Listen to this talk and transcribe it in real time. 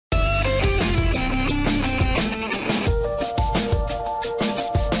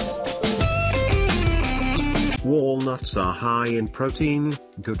Walnuts are high in protein,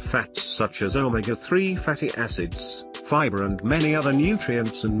 good fats such as omega-3 fatty acids, fiber and many other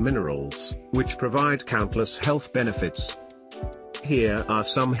nutrients and minerals, which provide countless health benefits. Here are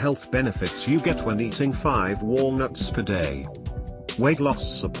some health benefits you get when eating 5 walnuts per day. Weight loss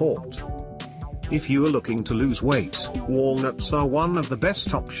support. If you are looking to lose weight, walnuts are one of the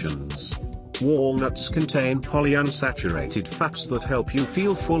best options. Walnuts contain polyunsaturated fats that help you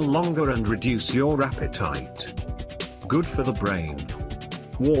feel full longer and reduce your appetite. Good for the brain.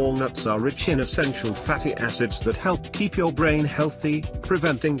 Walnuts are rich in essential fatty acids that help keep your brain healthy,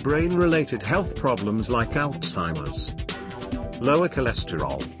 preventing brain-related health problems like Alzheimer's. Lower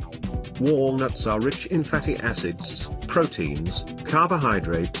cholesterol. Walnuts are rich in fatty acids, proteins,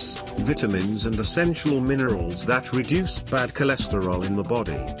 carbohydrates, vitamins and essential minerals that reduce bad cholesterol in the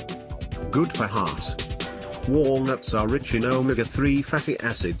body. Good for heart. Walnuts are rich in omega-3 fatty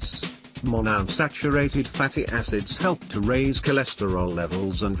acids. Monounsaturated fatty acids help to raise cholesterol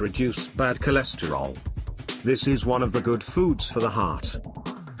levels and reduce bad cholesterol. This is one of the good foods for the heart.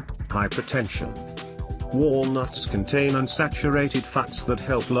 Hypertension. Walnuts contain unsaturated fats that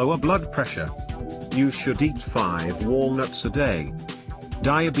help lower blood pressure. You should eat 5 walnuts a day.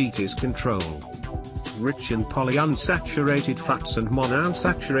 Diabetes control. Rich in polyunsaturated fats and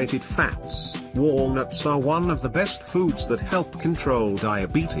monounsaturated fats, walnuts are one of the best foods that help control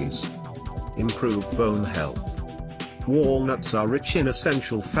diabetes. Improve bone health. Walnuts are rich in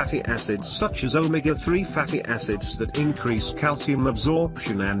essential fatty acids such as omega-3 fatty acids that increase calcium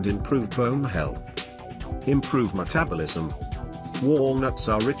absorption and improve bone health. Improve metabolism. Walnuts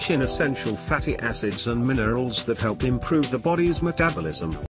are rich in essential fatty acids and minerals that help improve the body's metabolism.